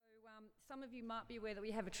Some of you might be aware that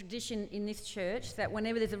we have a tradition in this church that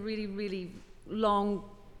whenever there's a really, really long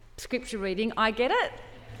scripture reading, I get it.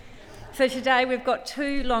 So today we've got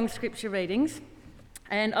two long scripture readings,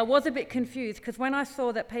 and I was a bit confused because when I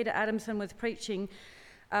saw that Peter Adamson was preaching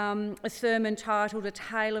a sermon titled A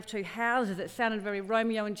Tale of Two Houses, it sounded very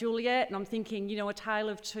Romeo and Juliet, and I'm thinking, a tale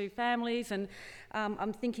of two families, and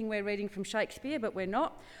I'm thinking we're reading from Shakespeare, but we're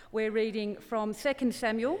not. We're reading from 2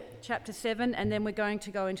 Samuel chapter 7, and then we're going to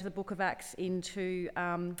go into the book of Acts into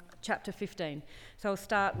chapter 15. So I'll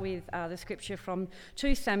start with the scripture from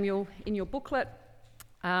 2 Samuel in your booklet,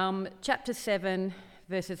 chapter 7,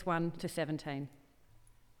 verses 1 to 17.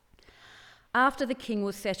 After the king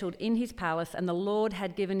was settled in his palace and the Lord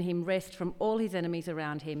had given him rest from all his enemies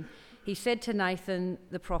around him, he said to Nathan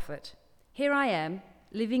the prophet, "Here I am,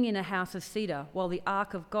 living in a house of cedar, while the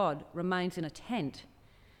ark of God remains in a tent."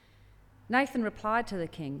 Nathan replied to the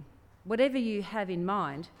king, "Whatever you have in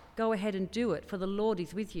mind, go ahead and do it, for the Lord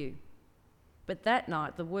is with you." But that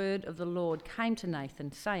night the word of the Lord came to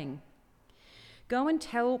Nathan, saying, "Go and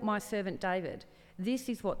tell my servant David, this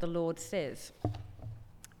is what the Lord says.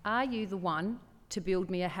 Are you the one to build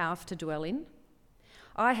me a house to dwell in?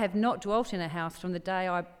 I have not dwelt in a house from the day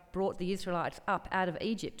I brought the Israelites up out of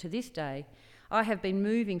Egypt to this day. I have been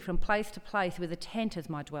moving from place to place with a tent as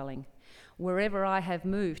my dwelling. Wherever I have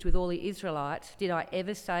moved with all the Israelites, did I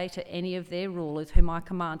ever say to any of their rulers whom I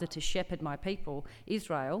commanded to shepherd my people,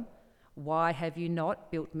 Israel, 'Why have you not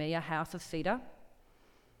built me a house of cedar?'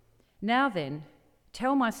 Now then,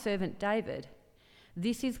 tell my servant David,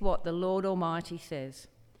 this is what the Lord Almighty says.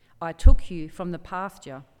 I took you from the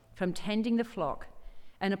pasture, from tending the flock,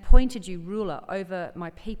 and appointed you ruler over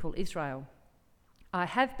my people Israel. I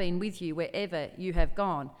have been with you wherever you have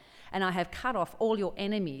gone, and I have cut off all your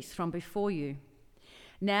enemies from before you.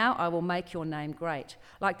 Now I will make your name great,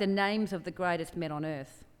 like the names of the greatest men on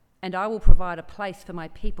earth, and I will provide a place for my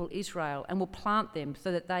people Israel and will plant them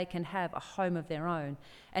so that they can have a home of their own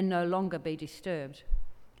and no longer be disturbed.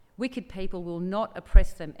 Wicked people will not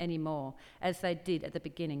oppress them anymore, as they did at the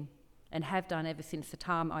beginning, and have done ever since the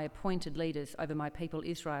time I appointed leaders over my people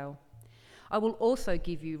Israel. I will also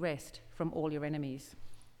give you rest from all your enemies.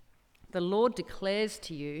 The Lord declares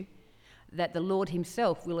to you that the Lord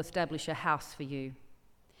himself will establish a house for you.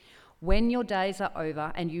 When your days are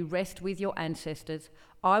over and you rest with your ancestors,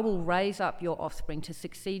 I will raise up your offspring to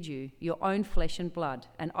succeed you, your own flesh and blood,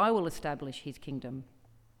 and I will establish his kingdom.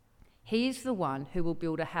 He is the one who will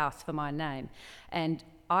build a house for my name, and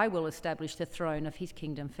I will establish the throne of his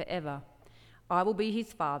kingdom forever. I will be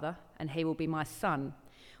his father, and he will be my son.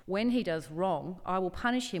 When he does wrong, I will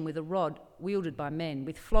punish him with a rod wielded by men,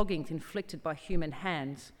 with floggings inflicted by human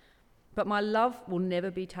hands. But my love will never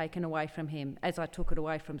be taken away from him, as I took it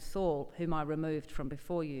away from Saul, whom I removed from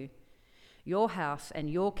before you. Your house and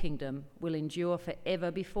your kingdom will endure forever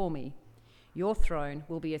before me. Your throne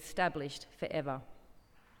will be established forever."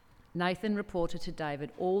 Nathan reported to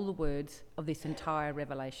David all the words of this entire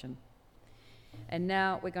revelation. And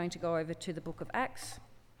now we're going to go over to the book of Acts,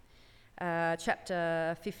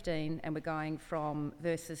 chapter 15, and we're going from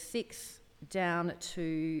verses 6 down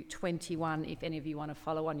to 21, if any of you want to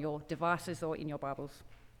follow on your devices or in your Bibles.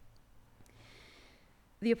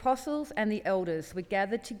 The apostles and the elders were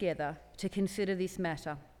gathered together to consider this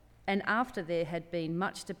matter, and after there had been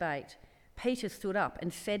much debate, Peter stood up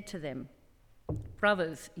and said to them,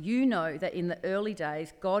 "Brothers, you know that in the early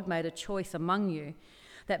days God made a choice among you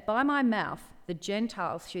that by my mouth the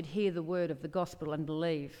Gentiles should hear the word of the gospel and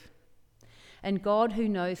believe. And God, who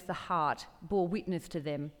knows the heart, bore witness to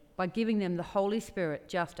them by giving them the Holy Spirit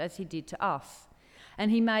just as he did to us.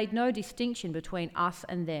 And he made no distinction between us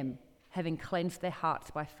and them, having cleansed their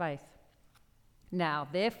hearts by faith. Now,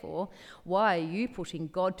 therefore, why are you putting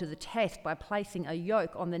God to the test by placing a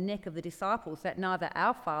yoke on the neck of the disciples that neither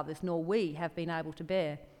our fathers nor we have been able to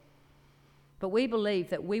bear? But we believe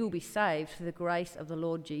that we will be saved through the grace of the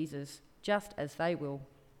Lord Jesus, just as they will."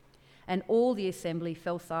 And all the assembly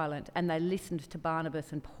fell silent, and they listened to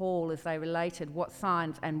Barnabas and Paul as they related what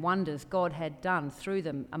signs and wonders God had done through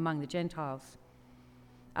them among the Gentiles.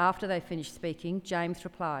 After they finished speaking, James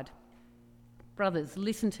replied, "Brothers,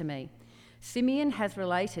 listen to me. Simeon has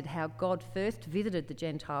related how God first visited the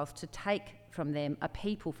Gentiles to take from them a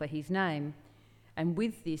people for his name. And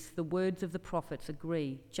with this, the words of the prophets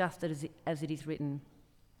agree, just as it is written.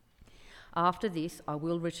 After this, I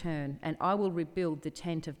will return, and I will rebuild the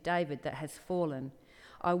tent of David that has fallen.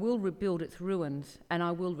 I will rebuild its ruins, and I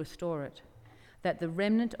will restore it, that the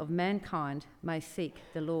remnant of mankind may seek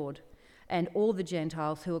the Lord, and all the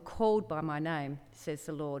Gentiles who are called by my name, says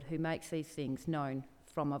the Lord, who makes these things known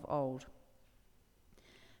from of old.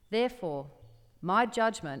 Therefore, My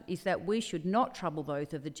judgment is that we should not trouble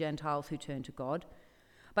those of the Gentiles who turn to God,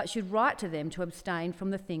 but should write to them to abstain from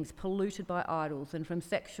the things polluted by idols and from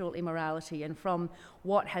sexual immorality and from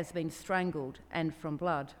what has been strangled and from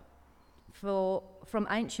blood. For from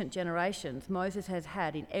ancient generations Moses has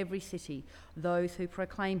had in every city those who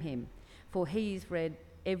proclaim him, for he is read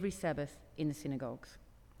every Sabbath in the synagogues.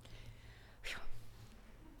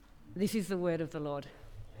 This is the word of the Lord.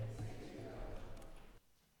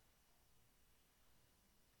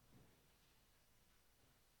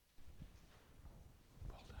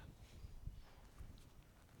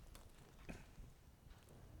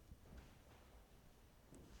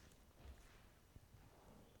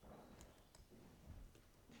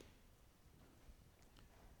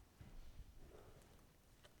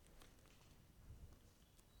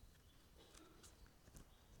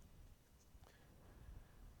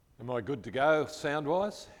 Am I good to go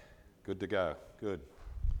sound-wise? Good to go, good.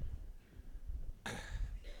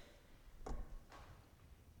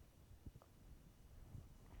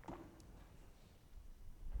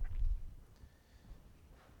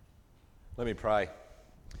 Let me pray.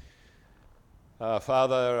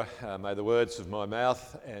 Father, may the words of my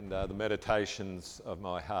mouth and the meditations of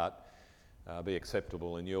my heart be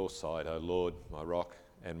acceptable in your sight, O Lord, my rock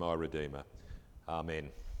and my redeemer.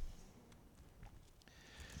 Amen.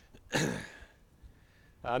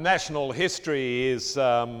 National history is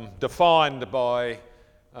defined by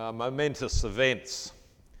momentous events.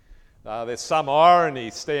 There's some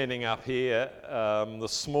irony standing up here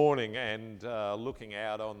this morning and looking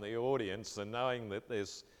out on the audience and knowing that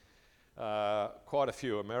there's quite a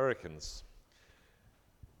few Americans.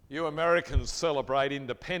 You Americans celebrate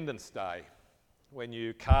Independence Day when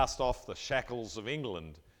you cast off the shackles of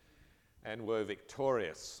England and were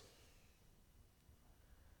victorious.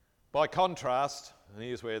 By contrast, and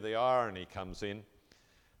here's where the irony comes in,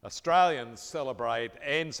 Australians celebrate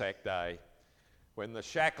Anzac Day when the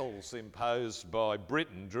shackles imposed by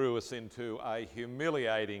Britain drew us into a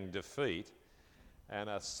humiliating defeat and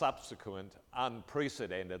a subsequent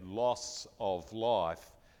unprecedented loss of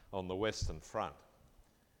life on the Western Front.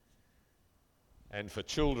 And for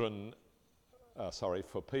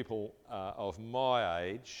people of my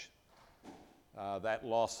age, that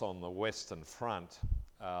loss on the Western Front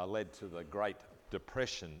led to the Great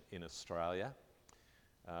Depression in Australia,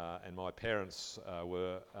 and my parents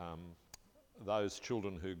were those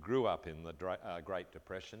children who grew up in the Great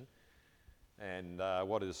Depression. And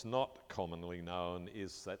what is not commonly known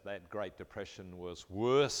is that that Great Depression was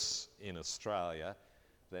worse in Australia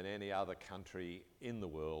than any other country in the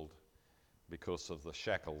world because of the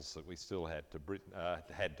shackles that we still had to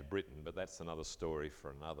Britain, but that's another story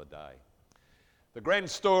for another day. The grand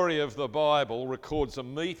story of the Bible records a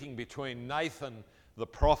meeting between Nathan the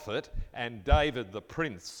prophet and David the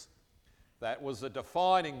prince. That was a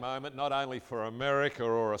defining moment not only for America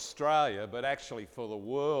or Australia, but actually for the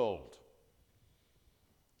world.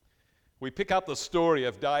 We pick up the story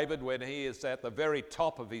of David when he is at the very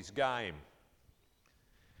top of his game.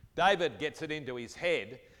 David gets it into his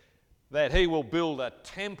head that he will build a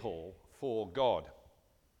temple for God.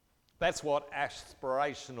 That's what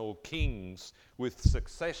aspirational kings with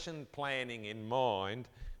succession planning in mind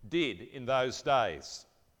did in those days.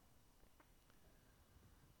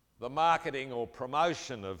 The marketing or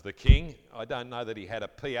promotion of the king, I don't know that he had a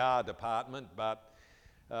PR department, but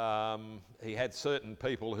he had certain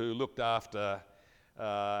people who looked after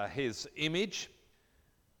his image.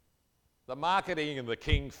 The marketing of the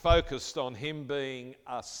king focused on him being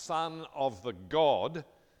a son of the God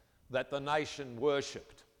that the nation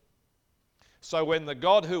worshipped. So when the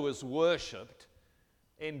God who was worshipped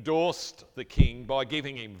endorsed the king by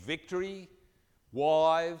giving him victory,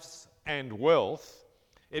 wives, and wealth,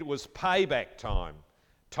 it was payback time,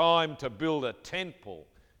 time to build a temple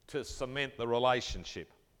to cement the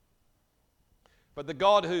relationship. But the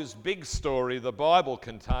God whose big story the Bible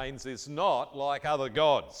contains is not like other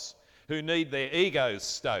gods who need their egos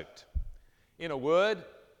stoked. In a word,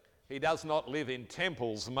 he does not live in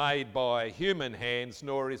temples made by human hands,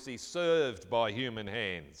 nor is he served by human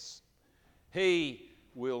hands. He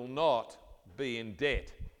will not be in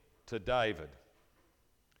debt to David.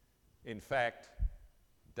 In fact,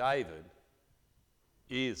 David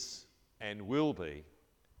is and will be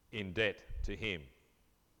in debt to him.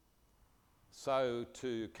 So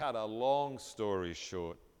to cut a long story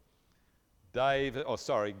short,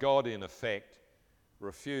 God in effect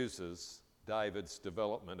refuses David's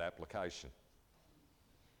development application.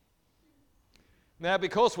 Now,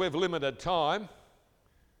 because we've limited time,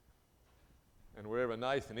 and wherever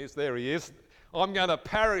Nathan is, there he is, I'm going to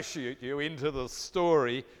parachute you into the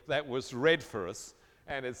story that was read for us,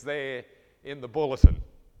 and it's there in the bulletin.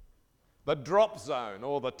 The drop zone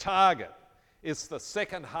or the target is the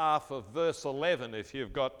second half of verse 11 if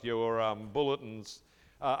you've got your bulletins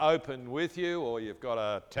open with you, or you've got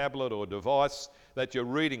a tablet or device that you're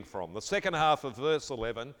reading from. The second half of verse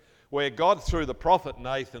 11, where God through the prophet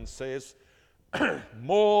Nathan says,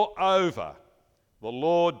 "Moreover, the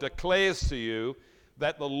Lord declares to you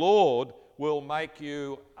that the Lord will make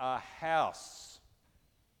you a house."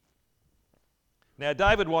 Now,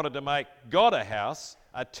 David wanted to make God a house,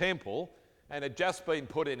 a temple, and had just been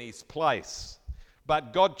put in his place.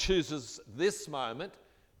 But God chooses this moment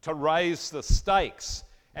to raise the stakes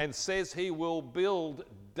and says he will build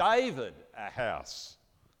David a house.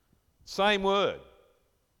 Same word.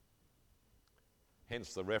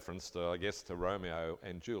 Hence the reference to, I guess, to Romeo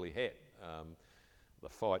and Juliet, the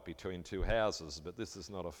fight between two houses, but this is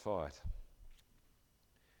not a fight.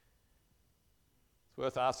 It's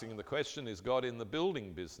worth asking the question, is God in the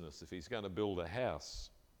building business if he's going to build a house?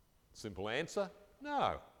 Simple answer,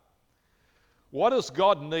 no. What does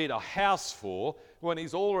God need a house for when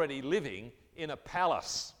he's already living in a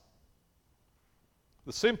palace?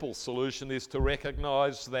 The simple solution is to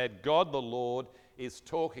recognise that God the Lord is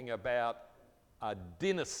talking about a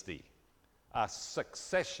dynasty, a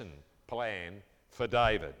succession plan for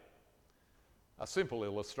David. A simple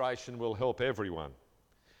illustration will help everyone.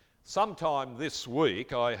 Sometime this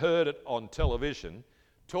week I heard it on television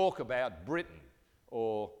talk about Britain,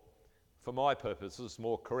 or for my purposes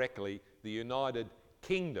more correctly, the United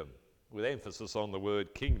Kingdom, with emphasis on the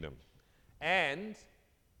word kingdom, and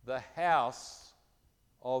the House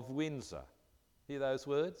of Windsor. Hear those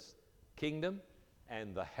words? Kingdom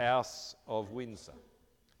and the House of Windsor.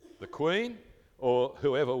 The Queen, or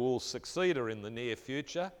whoever will succeed her in the near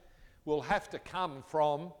future, will have to come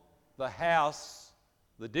from the house,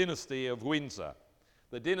 the dynasty of Windsor,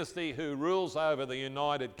 the dynasty who rules over the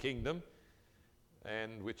United Kingdom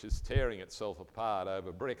and which is tearing itself apart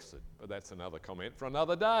over Brexit. But that's another comment for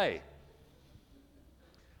another day.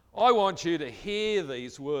 I want you to hear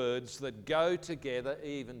these words that go together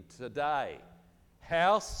even today.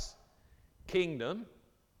 House, kingdom,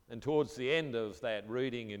 and towards the end of that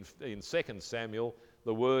reading in 2 Samuel,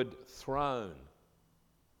 the word throne.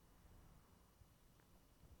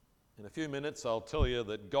 In a few minutes I'll tell you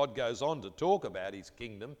that God goes on to talk about his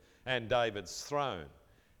kingdom and David's throne.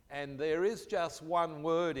 And there is just one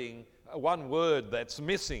word that's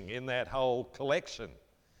missing in that whole collection.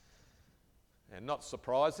 And not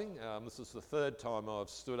surprising, this is the third time I've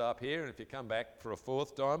stood up here, and if you come back for a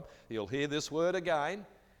fourth time, you'll hear this word again.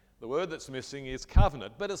 The word that's missing is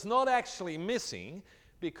covenant. But it's not actually missing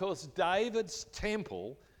because David's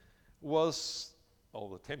temple was,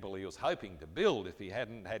 the temple he was hoping to build if he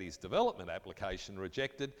hadn't had his development application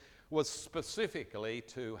rejected, was specifically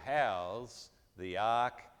to house the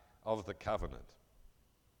Ark of the Covenant.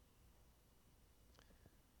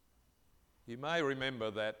 You may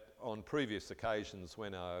remember that on previous occasions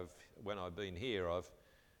when I've been here, I've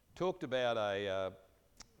talked about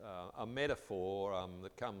a metaphor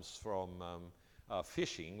that comes from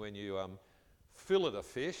fishing. When you fillet a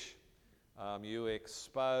fish, you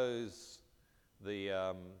expose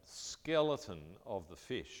the skeleton of the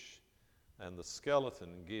fish, and the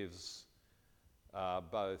skeleton gives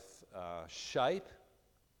both shape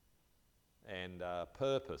and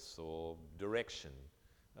purpose or direction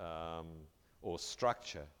or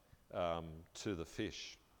structure to the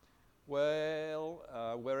fish.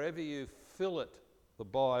 Well, wherever you fillet the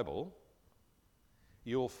Bible,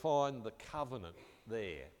 you'll find the covenant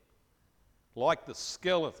there, like the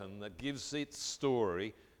skeleton that gives its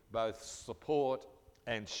story both support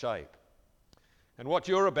and shape. And what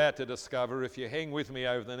you're about to discover, if you hang with me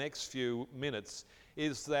over the next few minutes,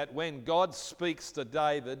 is that when God speaks to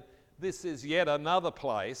David, this is yet another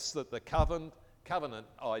place that the covenant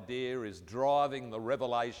idea is driving the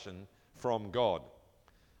revelation from God.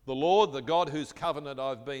 The Lord, the God whose covenant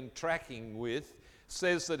I've been tracking with,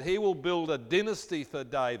 says that he will build a dynasty for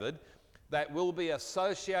David that will be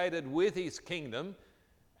associated with his kingdom,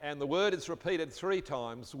 and the word is repeated 3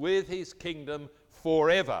 times, with his kingdom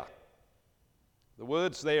forever. The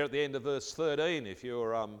word's there at the end of verse 13 if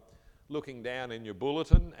you're looking down in your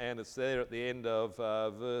bulletin, and it's there at the end of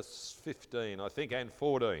verse 15, I think, and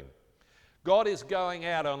 14. God is going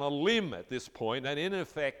out on a limb at this point and in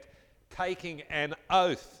effect taking an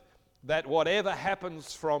oath that whatever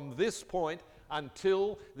happens from this point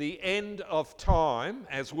until the end of time,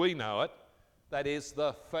 as we know it, that is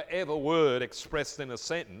the forever word expressed in a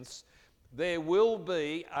sentence, there will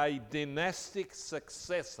be a dynastic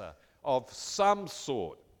successor of some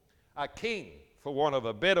sort, a king, for want of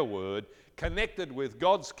a better word, connected with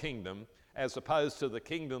God's kingdom as opposed to the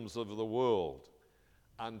kingdoms of the world,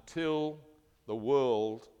 until the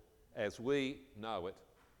world as we know it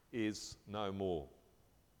is no more.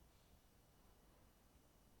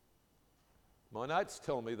 My notes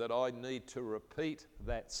tell me that I need to repeat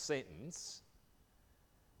that sentence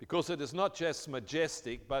because it is not just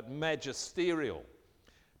majestic but magisterial,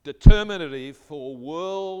 determinative for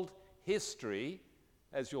world history,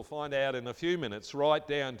 as you'll find out in a few minutes, right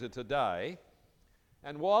down to today.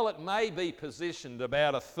 And while it may be positioned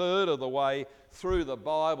about a third of the way through the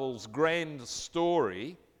Bible's grand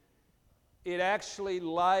story, it actually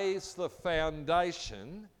lays the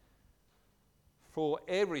foundation for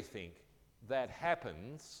everything that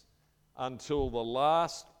happens until the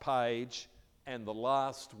last page and the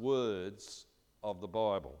last words of the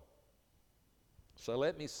Bible. So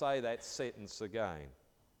let me say that sentence again.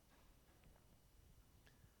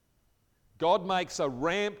 God makes a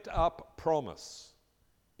ramped up promise.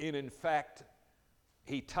 In fact,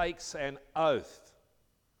 he takes an oath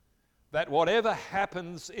that whatever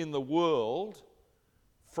happens in the world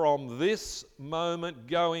from this moment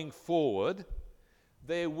going forward,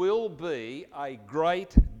 there will be a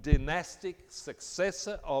great dynastic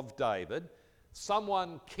successor of David,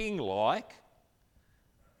 someone king-like,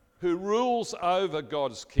 who rules over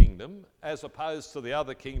God's kingdom as opposed to the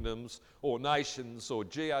other kingdoms or nations or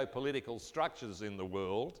geopolitical structures in the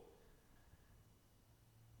world.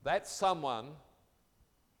 That someone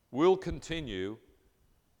will continue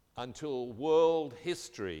until world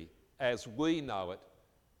history as we know it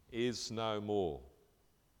is no more.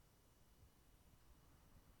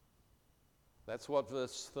 That's what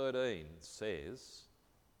verse 13 says,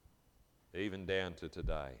 even down to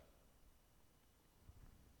today.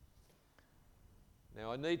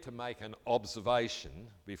 Now, I need to make an observation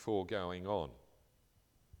before going on.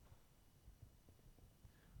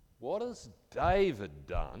 What has David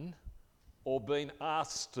done or been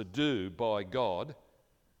asked to do by God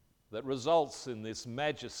that results in this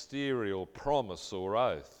magisterial promise or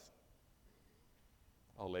oath?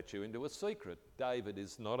 I'll let you into a secret. David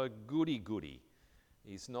is not a goody-goody.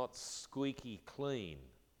 He's not squeaky clean.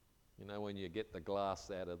 You know, when you get the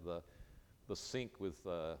glass out of the sink with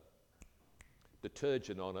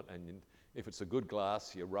detergent on it, and if it's a good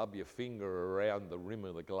glass, you rub your finger around the rim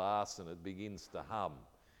of the glass and it begins to hum.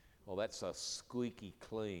 Well, that's a squeaky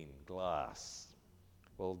clean glass.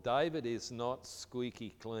 Well, David is not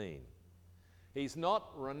squeaky clean. He's not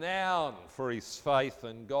renowned for his faith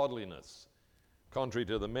and godliness, contrary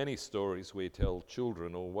to the many stories we tell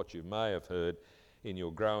children or what you may have heard in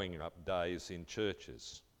your growing up days in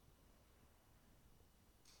churches.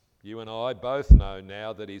 You and I both know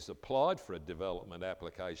now that he's applied for a development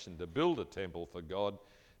application to build a temple for God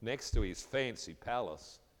next to his fancy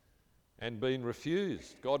palace and been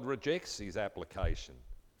refused. God rejects his application.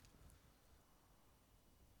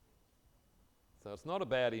 So it's not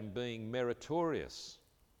about him being meritorious.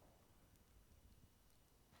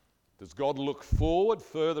 Does God look forward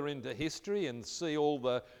further into history and see all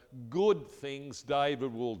the good things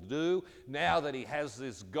David will do now that he has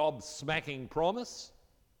this gobsmacking promise?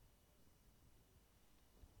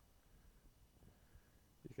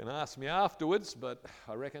 You can ask me afterwards, but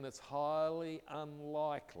I reckon it's highly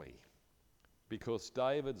unlikely because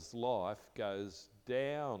David's life goes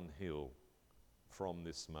downhill from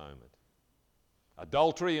this moment.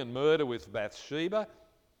 Adultery and murder with Bathsheba,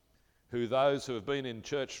 who those who have been in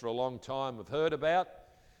church for a long time have heard about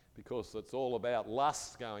because it's all about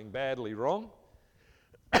lust going badly wrong.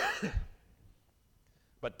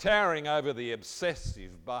 But towering over the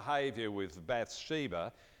obsessive behaviour with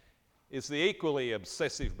Bathsheba is the equally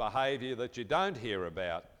obsessive behaviour that you don't hear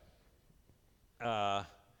about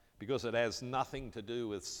because it has nothing to do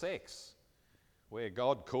with sex, where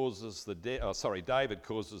David causes the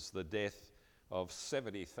death of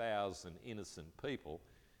 70,000 innocent people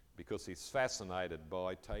because he's fascinated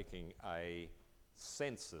by taking a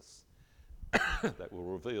census that will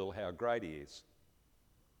reveal how great he is.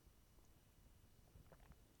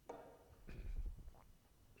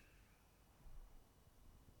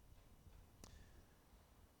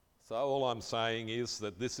 So all I'm saying is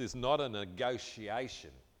that this is not a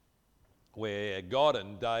negotiation where God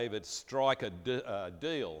and David strike a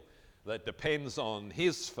deal that depends on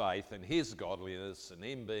his faith and his godliness and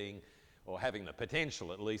him being, or having the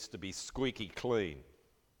potential at least, to be squeaky clean.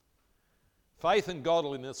 Faith and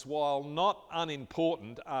godliness, while not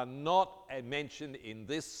unimportant, are not mentioned in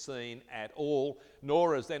this scene at all,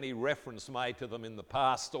 nor is any reference made to them in the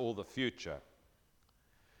past or the future.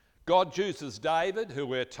 God chooses David, who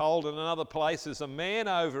we're told in another place is a man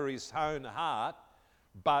over his own heart,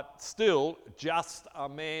 but still just a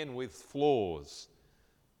man with flaws.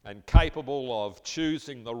 and capable of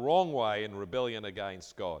choosing the wrong way in rebellion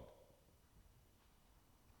against God.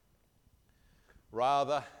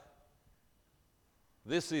 Rather,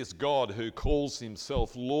 this is God who calls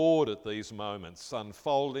himself Lord at these moments,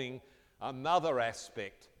 unfolding another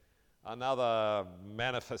aspect, another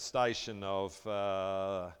manifestation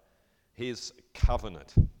of his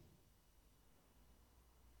covenant.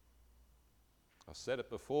 I've said it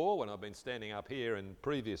before when I've been standing up here in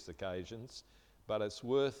previous occasions, but it's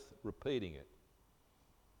worth repeating it.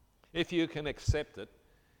 If you can accept it,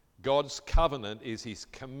 God's covenant is his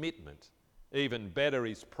commitment, even better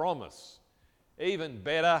his promise, even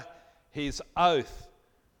better his oath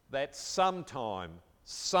that sometime,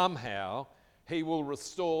 somehow, he will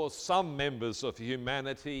restore some members of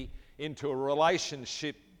humanity into a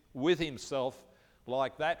relationship with himself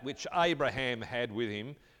like that which Abraham had with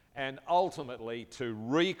him, and ultimately to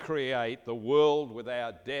recreate the world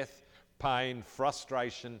without death, pain,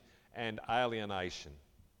 frustration, and alienation.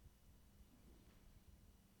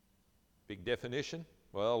 Big definition?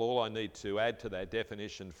 Well, all I need to add to that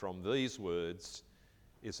definition from these words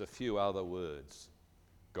is a few other words.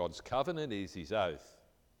 God's covenant is his oath.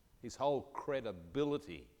 His whole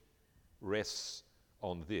credibility rests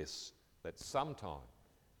on this, that sometime,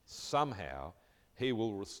 somehow, he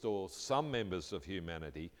will restore some members of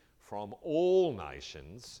humanity from all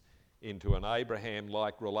nations into an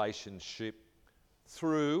Abraham-like relationship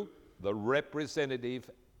through the representative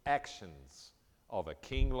actions of a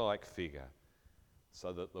king-like figure,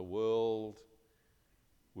 so that the world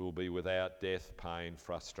will be without death, pain,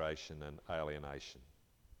 frustration, and alienation.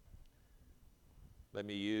 Let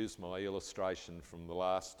me use my illustration from the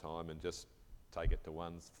last time and just take it to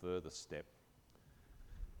one further step.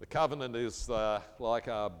 The covenant is like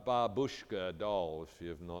a babushka doll, if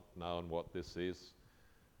you've not known what this is.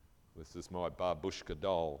 This is my babushka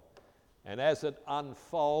doll. And as it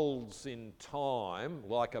unfolds in time,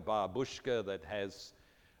 like a babushka that has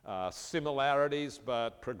similarities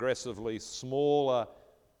but progressively smaller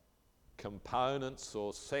components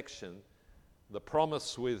or section, the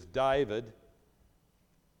promise with David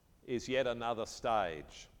is yet another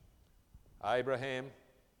stage. Abraham,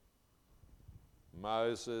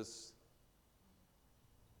 Moses,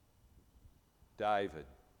 David,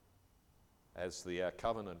 as the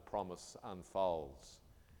covenant promise unfolds.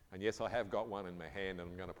 And yes, I have got one in my hand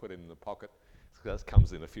and I'm going to put it in the pocket. That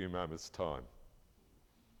comes in a few moments' time.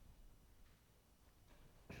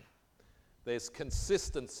 There's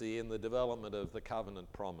consistency in the development of the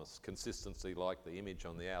covenant promise. Consistency, like the image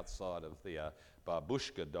on the outside of the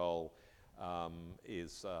babushka doll,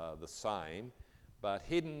 is the same, but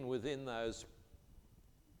hidden within those.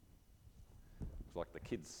 It's like the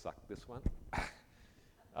kids suck this one.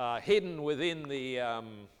 Hidden within the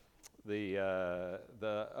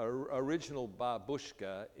original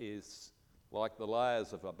babushka is, like the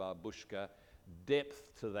layers of a babushka,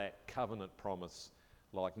 depth to that covenant promise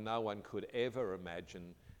like no one could ever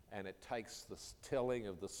imagine, and it takes the telling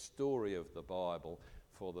of the story of the Bible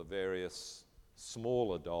for the various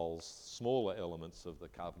smaller dolls, smaller elements of the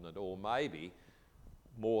covenant, or maybe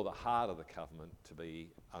more the heart of the covenant to be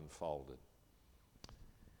unfolded.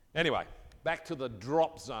 Anyway, back to the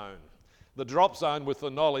drop zone. The drop zone with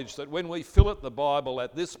the knowledge that when we fill at the Bible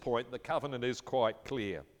at this point, the covenant is quite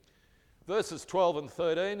clear. Verses 12 and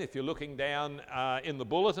 13, if you're looking down in the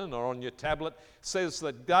bulletin or on your tablet, says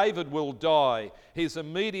that David will die. His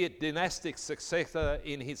immediate dynastic successor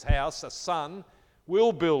in his house, a son,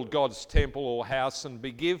 will build God's temple or house and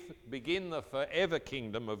begin the forever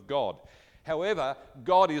kingdom of God. However,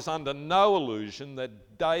 God is under no illusion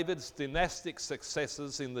that David's dynastic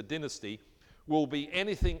successors in the dynasty will be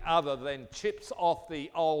anything other than chips off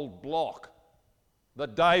the old block, the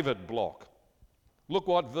David block. Look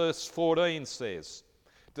what verse 14 says.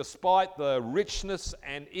 Despite the richness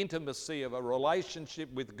and intimacy of a relationship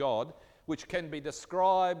with God, which can be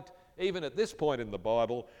described, even at this point in the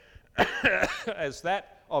Bible, as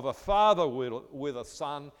that of a father with a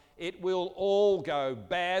son, it will all go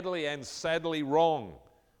badly and sadly wrong.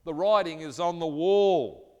 The writing is on the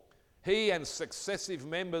wall. He and successive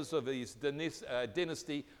members of his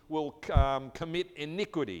dynasty will commit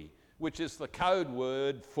iniquity, which is the code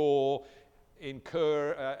word for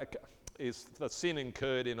is the sin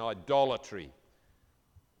incurred in idolatry.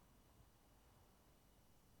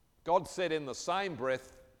 God said in the same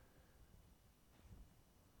breath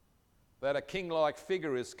that a king-like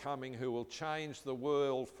figure is coming who will change the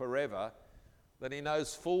world forever, that he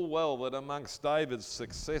knows full well that amongst David's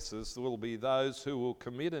successors there will be those who will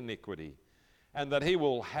commit iniquity. and that he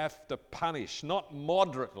will have to punish, not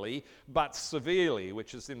moderately, but severely,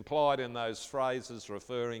 which is implied in those phrases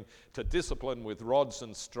referring to discipline with rods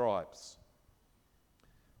and stripes.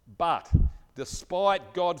 But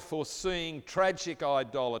despite God foreseeing tragic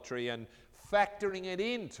idolatry and factoring it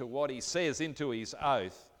into what he says, into his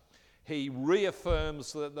oath, he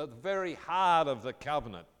reaffirms that the very heart of the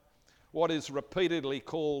covenant, what is repeatedly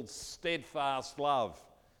called steadfast love,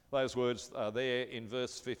 those words are there in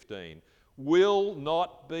verse 15, will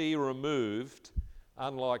not be removed,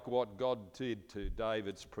 unlike what God did to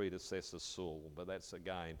David's predecessor Saul. But that's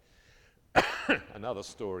again another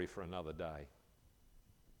story for another day.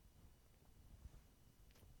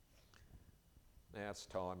 Now it's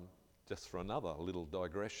time just for another little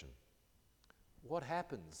digression. What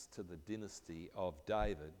happens to the dynasty of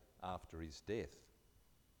David after his death?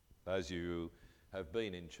 Those of you who have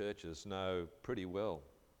been in churches know pretty well.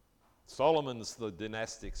 Solomon's the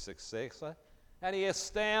dynastic successor, and he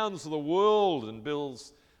astounds the world and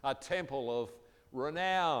builds a temple of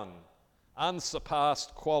renown,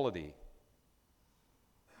 unsurpassed quality.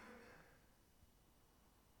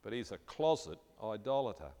 But he's a closet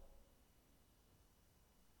idolater.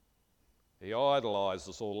 He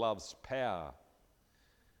idolises or loves power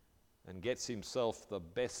and gets himself the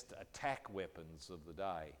best attack weapons of the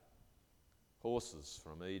day. Horses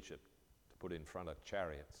from Egypt to put in front of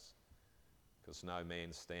chariots, because no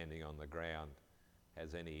man standing on the ground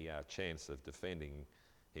has any chance of defending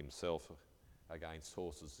himself against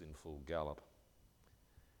horses in full gallop,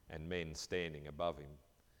 and men standing above him,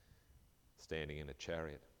 standing in a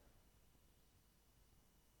chariot.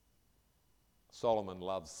 Solomon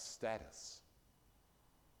loves status,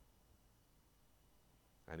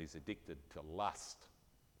 and he's addicted to lust.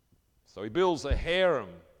 So he builds a harem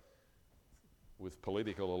with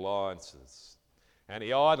political alliances, and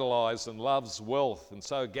he idolises and loves wealth, and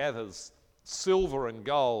so gathers silver and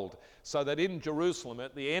gold, so that in Jerusalem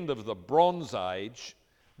at the end of the Bronze Age,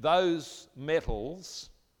 those metals,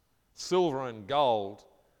 silver and gold,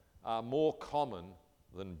 are more common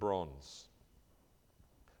than bronze.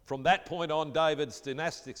 From that point on, David's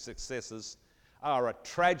dynastic successors are a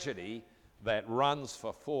tragedy that runs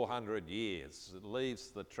for 400 years. It leaves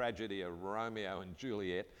the tragedy of Romeo and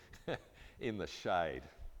Juliet in the shade.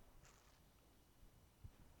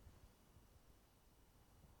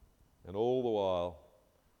 And all the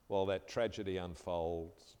while that tragedy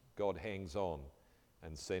unfolds, God hangs on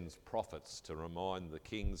and sends prophets to remind the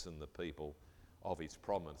kings and the people of his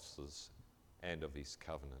promises and of his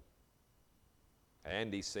covenant.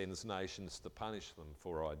 And he sends nations to punish them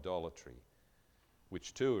for idolatry,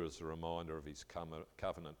 which too is a reminder of his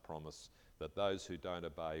covenant promise that those who don't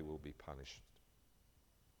obey will be punished.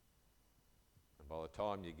 And by the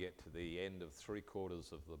time you get to the end of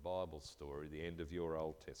 3/4 of the Bible story, the end of your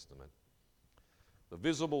Old Testament, the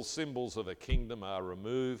visible symbols of a kingdom are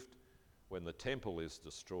removed when the temple is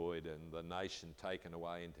destroyed and the nation taken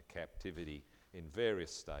away into captivity in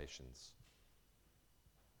various stations.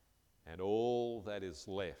 And all that is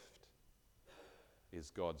left is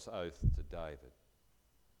God's oath to David.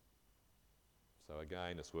 So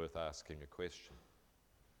again, it's worth asking a question.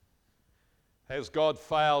 Has God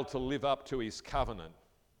failed to live up to his covenant?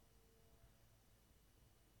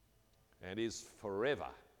 And is forever,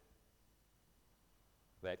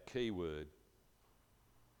 that key word,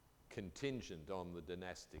 contingent on the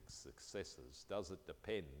dynastic successors? Does it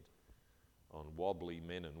depend on wobbly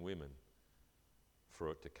men and women for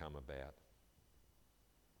it to come about?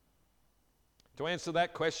 To answer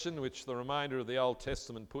that question, which the remainder of the Old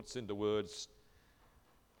Testament puts into words,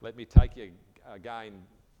 let me take you again,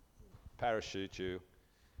 parachute you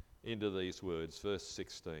into these words. Verse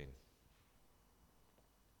 16.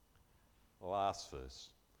 The last verse.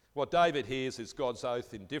 What David hears is God's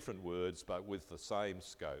oath in different words, but with the same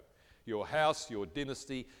scope. Your house, your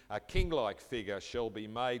dynasty, a king-like figure shall be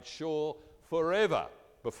made sure forever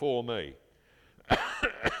before me.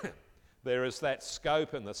 There is that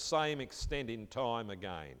scope and the same extent in time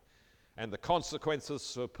again. And the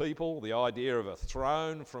consequences for people, the idea of a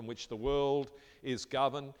throne from which the world is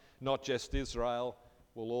governed, not just Israel,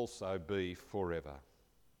 will also be forever.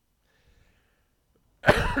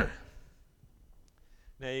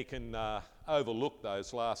 Now you can overlook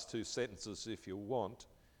those last two sentences if you want,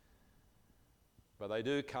 but they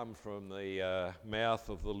do come from the mouth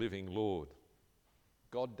of the living Lord.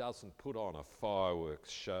 God doesn't put on a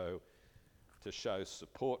fireworks show to show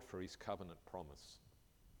support for his covenant promise.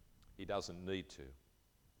 He doesn't need to.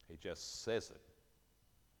 He just says it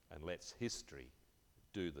and lets history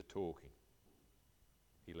do the talking.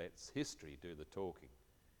 He lets history do the talking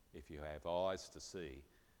if you have eyes to see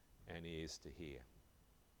and ears to hear.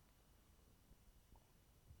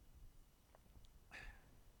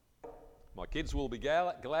 My kids will be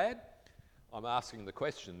glad. I'm asking the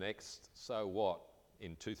question next, so what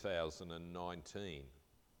in 2019,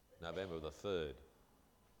 November the 3rd?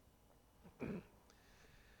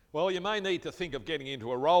 Well, you may need to think of getting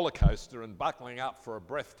into a roller coaster and buckling up for a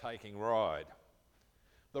breathtaking ride.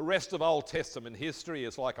 The rest of Old Testament history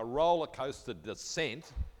is like a roller coaster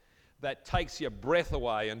descent that takes your breath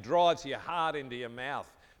away and drives your heart into your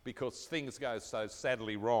mouth because things go so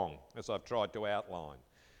sadly wrong, as I've tried to outline.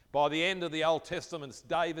 By the end of the Old Testament,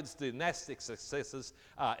 David's dynastic successors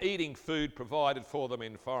are eating food provided for them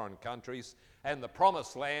in foreign countries, and the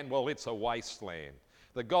promised land, well, it's a wasteland.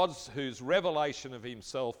 The gods whose revelation of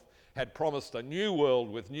himself had promised a new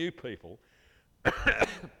world with new people,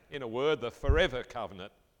 in a word, the forever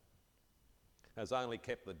covenant, has only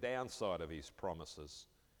kept the downside of his promises.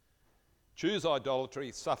 Choose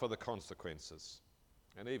idolatry, suffer the consequences.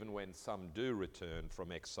 And even when some do return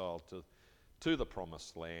from exile to the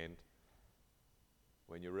promised land,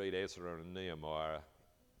 when you read Ezra and Nehemiah,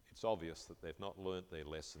 it's obvious that they've not learnt their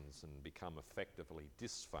lessons and become effectively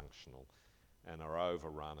dysfunctional and are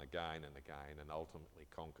overrun again and again and ultimately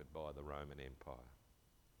conquered by the Roman Empire.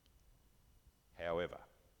 However,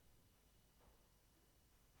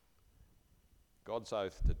 God's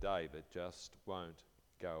oath to David just won't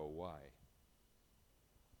go away.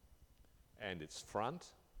 And it's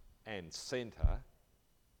front and centre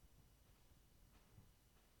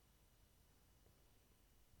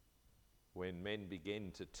when men begin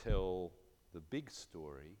to tell the big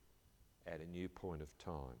story at a new point of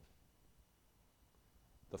time.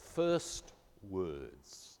 The first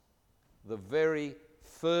words, the very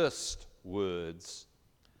first words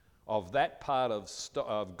of that part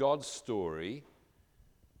of God's story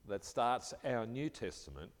that starts our New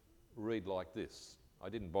Testament read like this. I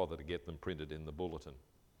didn't bother to get them printed in the bulletin.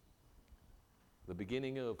 The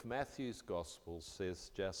beginning of Matthew's Gospel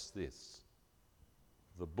says just this: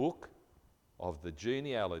 the book of the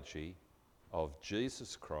genealogy of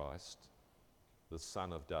Jesus Christ, the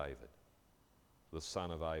son of David, the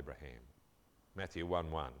son of Abraham. Matthew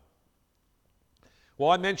 1:1.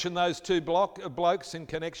 Why mention those two blokes in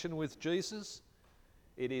connection with Jesus?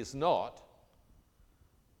 It is not,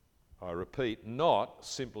 I repeat, not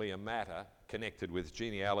simply a matter connected with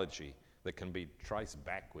genealogy that can be traced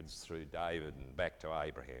backwards through David and back to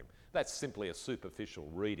Abraham. That's simply a superficial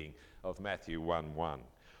reading of Matthew 1:1.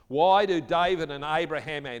 Why do David and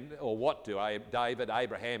Abraham, what do David,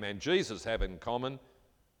 Abraham and Jesus have in common?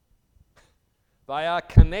 They are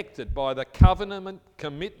connected by the covenant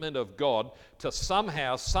commitment of God to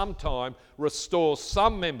somehow, sometime restore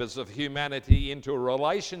some members of humanity into a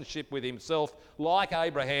relationship with himself like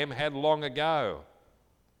Abraham had long ago.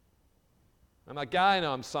 And again,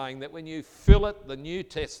 I'm saying that when you fillet the New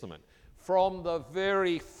Testament from the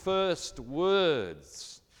very first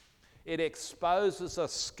words, it exposes a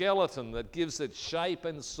skeleton that gives it shape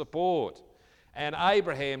and support. And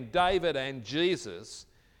Abraham, David, and Jesus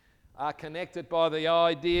are connected by the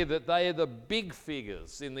idea that they are the big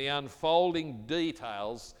figures in the unfolding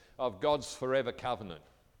details of God's forever covenant.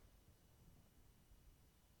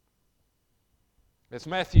 As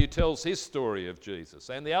Matthew tells his story of Jesus,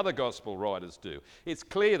 and the other gospel writers do, it's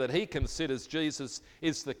clear that he considers Jesus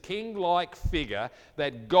is the king-like figure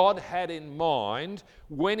that God had in mind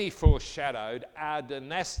when he foreshadowed our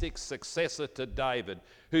dynastic successor to David,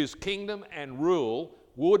 whose kingdom and rule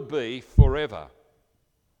would be forever.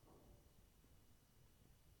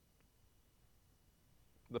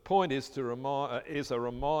 The point is a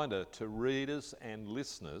reminder to readers and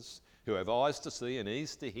listeners who have eyes to see and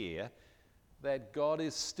ears to hear that God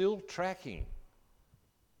is still tracking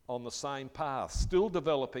on the same path, still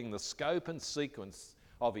developing the scope and sequence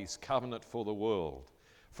of his covenant for the world.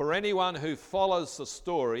 For anyone who follows the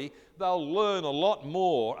story, they'll learn a lot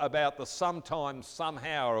more about the sometime,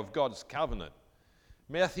 somehow of God's covenant.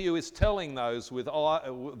 Matthew is telling those with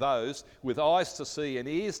eyes to see and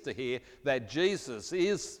ears to hear that Jesus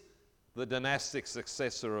is the dynastic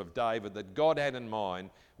successor of David that God had in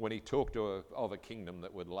mind when he talked of a kingdom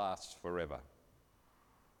that would last forever.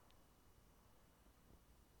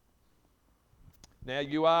 Now,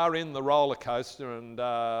 you are in the roller coaster, and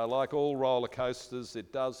like all roller coasters,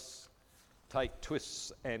 it does take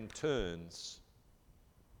twists and turns.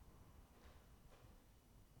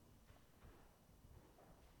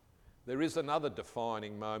 There is another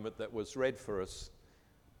defining moment that was read for us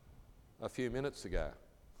a few minutes ago.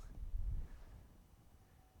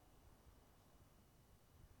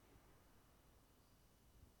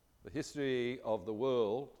 The history of the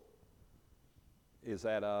world is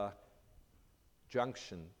at a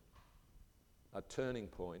junction, a turning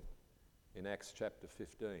point in Acts chapter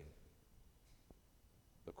 15.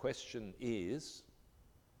 The question is,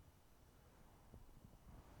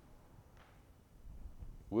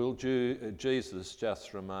 will Jesus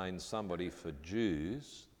just remain somebody for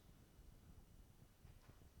Jews,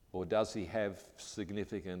 or does he have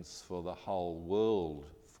significance for the whole world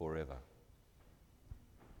forever?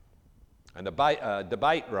 And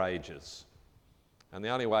debate rages. And the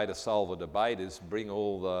only way to solve a debate is bring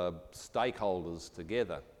all the stakeholders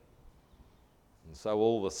together. And so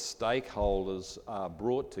all the stakeholders are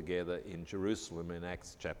brought together in Jerusalem in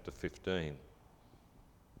Acts chapter 15.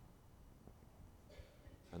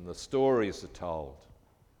 And the stories are told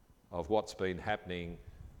of what's been happening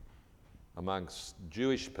amongst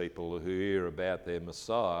Jewish people who hear about their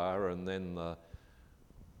Messiah, and then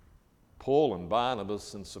Paul and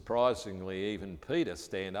Barnabas, and surprisingly even Peter,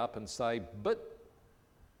 stand up and say, but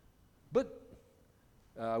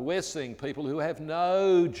we're seeing people who have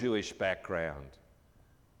no Jewish background,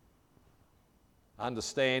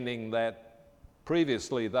 understanding that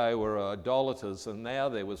previously they were idolaters and now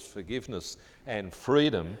there was forgiveness and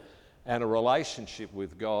freedom and a relationship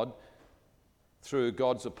with God through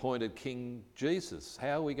God's appointed King Jesus.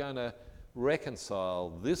 How are we going to reconcile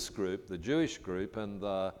this group, the Jewish group, and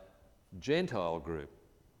the Gentile group?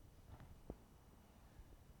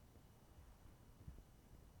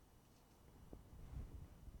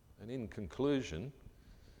 And in conclusion,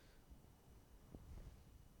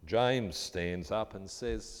 James stands up and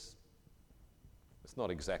says, it's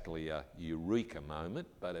not exactly a eureka moment,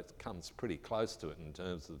 but it comes pretty close to it in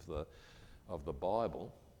terms of the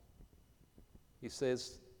Bible. He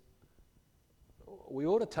says, we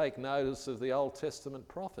ought to take notice of the Old Testament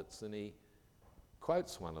prophets, and he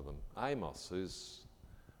quotes one of them, Amos, who's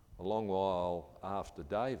a long while after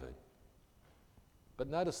David. But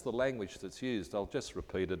notice the language that's used. I'll just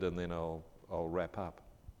repeat it and then I'll wrap up.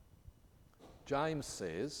 James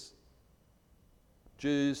says,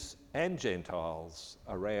 Jews and Gentiles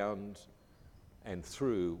around and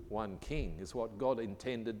through one king is what God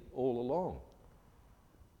intended all along.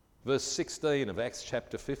 Verse 16 of Acts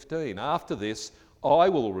chapter 15, after this I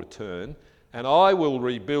will return and I will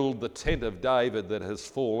rebuild the tent of David that has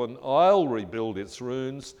fallen. I'll rebuild its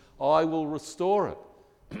ruins. I will restore it.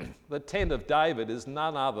 The tent of David is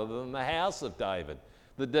none other than the house of David,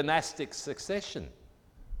 the dynastic succession.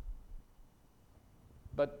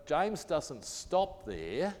 But James doesn't stop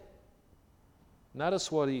there. Notice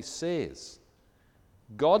what he says.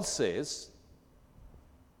 God says,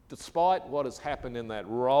 despite what has happened in that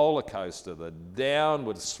roller coaster, the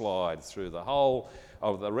downward slide through the whole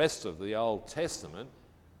of the rest of the Old Testament,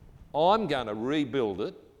 I'm going to rebuild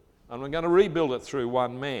it, and I'm going to rebuild it through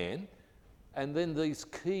one man. And then these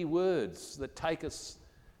key words that have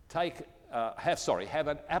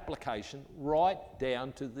an application right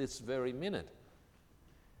down to this very minute.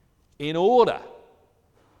 In order,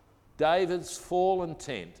 David's fallen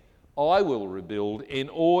tent, I will rebuild in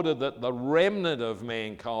order that the remnant of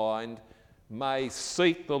mankind may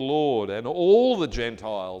seek the Lord, and all the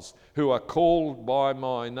Gentiles who are called by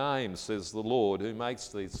my name, says the Lord, who makes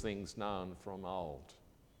these things known from old.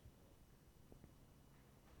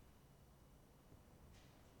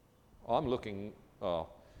 I'm looking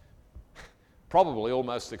probably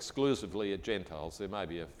almost exclusively at Gentiles. There may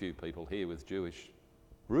be a few people here with Jewish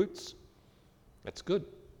roots. That's good.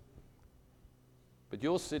 But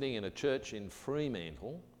you're sitting in a church in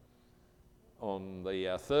Fremantle on the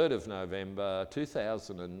 3rd of November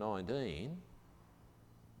 2019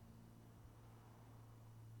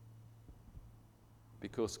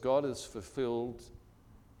 because God has fulfilled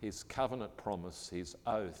his covenant promise, his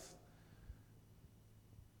oath,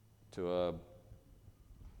 to a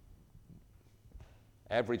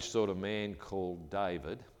average sort of man called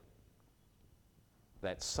David,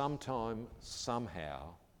 that sometime,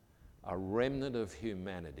 somehow, a remnant of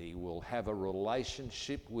humanity will have a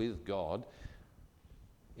relationship with God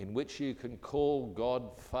in which you can call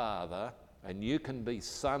God Father and you can be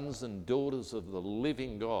sons and daughters of the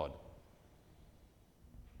living God.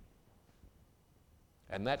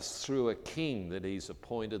 And that's through a king that he's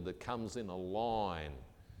appointed that comes in a line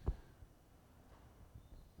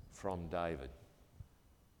from David.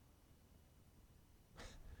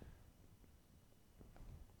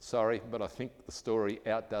 Sorry, but I think the story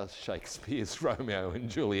outdoes Shakespeare's Romeo and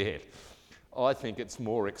Juliet. I think it's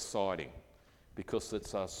more exciting because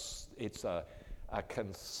it's a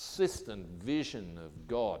consistent vision of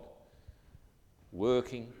God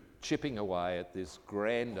working, chipping away at this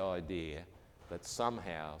grand idea that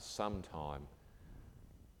somehow, sometime,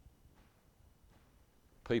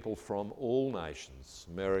 people from all nations,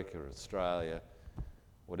 America, Australia,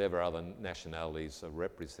 whatever other nationalities are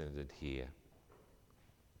represented here,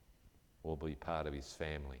 or be part of his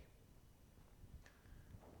family.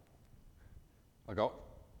 I got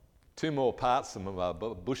 2 more parts of my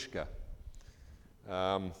babushka.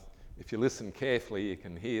 If you listen carefully, you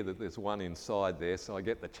can hear that there's one inside there, so I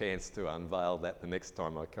get the chance to unveil that the next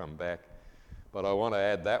time I come back. But I want to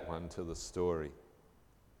add that one to the story.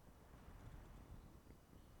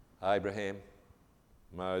 Abraham,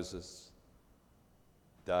 Moses,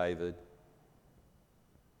 David,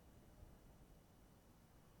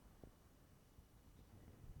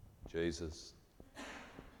 Jesus.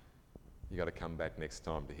 You've got to come back next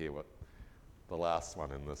time to hear what the last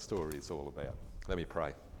one in the story is all about. Let me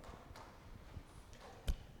pray.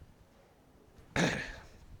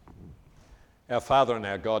 Our Father and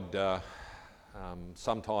our God,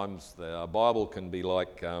 sometimes the Bible can be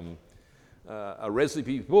like a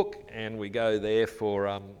recipe book, and we go there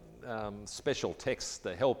for special texts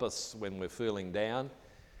to help us when we're feeling down.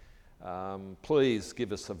 Please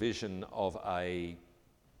give us a vision of a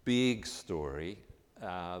big story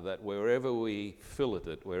that wherever we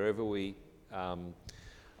fillet it, wherever we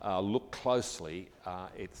look closely,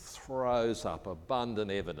 it throws up abundant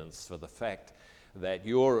evidence for the fact that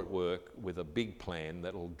you're at work with a big plan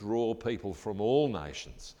that will draw people from all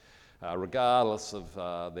nations, regardless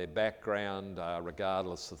of their background,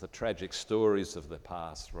 regardless of the tragic stories of the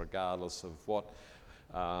past, regardless of what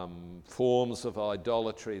forms of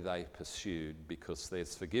idolatry they pursued, because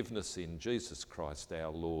there's forgiveness in Jesus Christ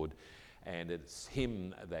our Lord, and it's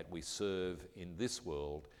him that we serve in this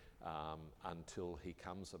world until he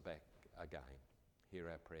comes back again. Hear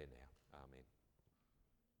our prayer now. Amen.